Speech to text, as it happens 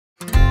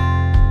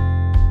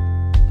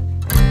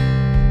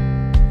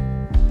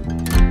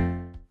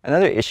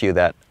Another issue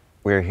that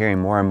we're hearing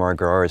more and more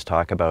growers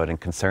talk about and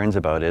concerns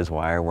about is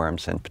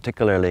wireworms, and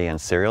particularly in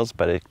cereals,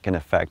 but it can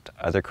affect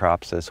other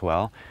crops as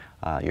well.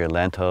 Your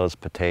lentils,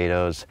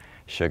 potatoes,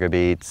 sugar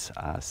beets,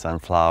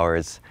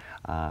 sunflowers.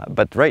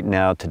 But right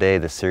now, today,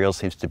 the cereal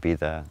seems to be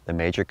the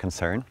major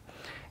concern.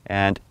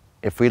 And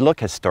if we look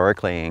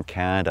historically in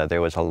Canada, there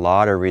was a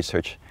lot of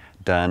research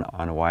done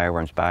on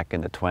wireworms back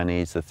in the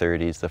 20s, the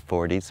 30s, the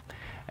 40s.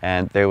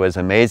 And there was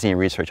amazing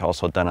research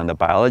also done on the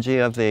biology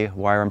of the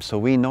wireworm. So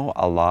we know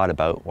a lot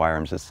about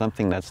wireworms. It's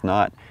something that's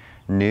not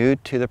new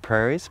to the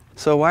prairies.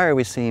 So why are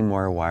we seeing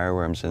more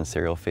wireworms in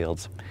cereal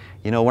fields?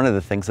 You know, one of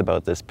the things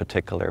about this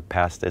particular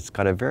pest, it's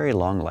got a very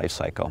long life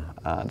cycle.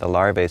 The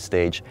larvae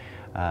stage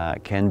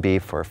can be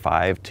for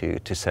 5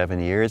 to 7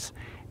 years.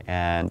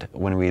 And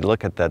when we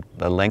look at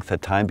the length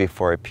of time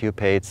before it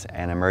pupates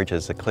and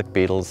emerges as click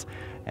beetles,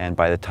 and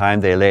by the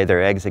time they lay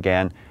their eggs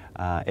again,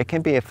 it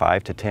can be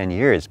 5 to 10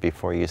 years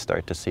before you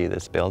start to see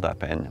this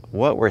buildup. And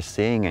what we're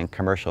seeing in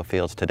commercial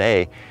fields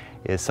today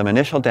is some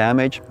initial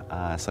damage.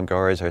 Some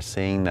growers are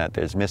seeing that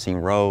there's missing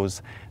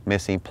rows,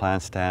 missing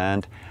plant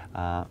stand,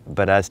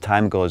 but as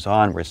time goes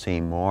on, we're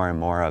seeing more and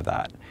more of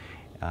that.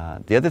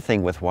 The other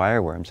thing with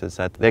wireworms is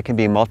that there can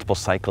be multiple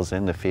cycles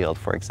in the field.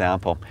 For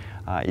example,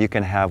 you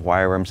can have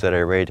wireworms that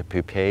are ready to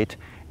pupate,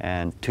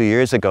 and 2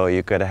 years ago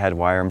you could have had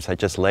wireworms that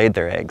just laid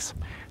their eggs.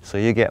 So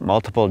you get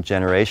multiple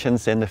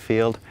generations in the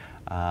field.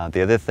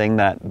 The other thing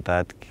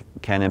that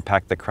can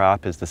impact the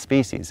crop is the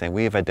species, and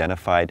we've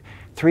identified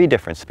 3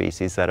 different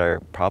species that are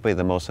probably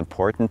the most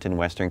important in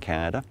Western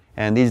Canada.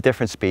 And these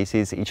different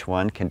species, each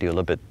one can do a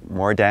little bit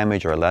more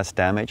damage or less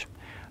damage.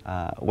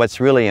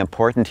 What's really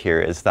important here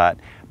is that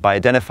by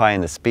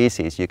identifying the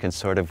species, you can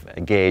sort of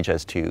gauge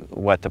as to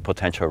what the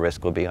potential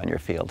risk will be on your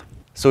field.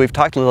 So we've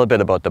talked a little bit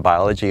about the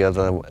biology of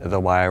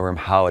the wireworm,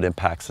 how it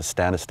impacts the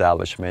stand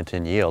establishment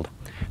and yield.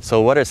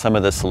 So what are some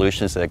of the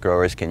solutions that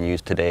growers can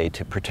use today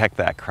to protect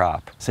that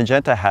crop?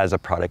 Syngenta has a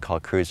product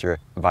called Cruiser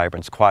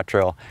Vibrance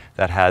Quattro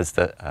that has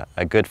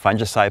a good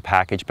fungicide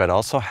package, but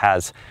also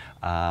has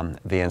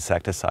the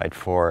insecticide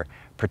for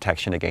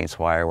protection against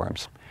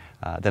wireworms.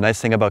 The nice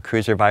thing about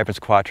Cruiser Vibrance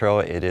Quattro,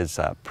 it is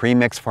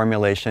pre-mixed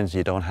formulations.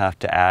 You don't have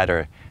to add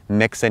or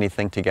mix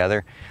anything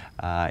together.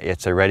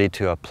 It's ready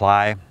to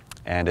apply,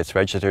 and it's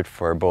registered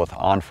for both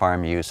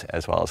on-farm use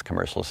as well as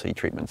commercial seed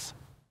treatments.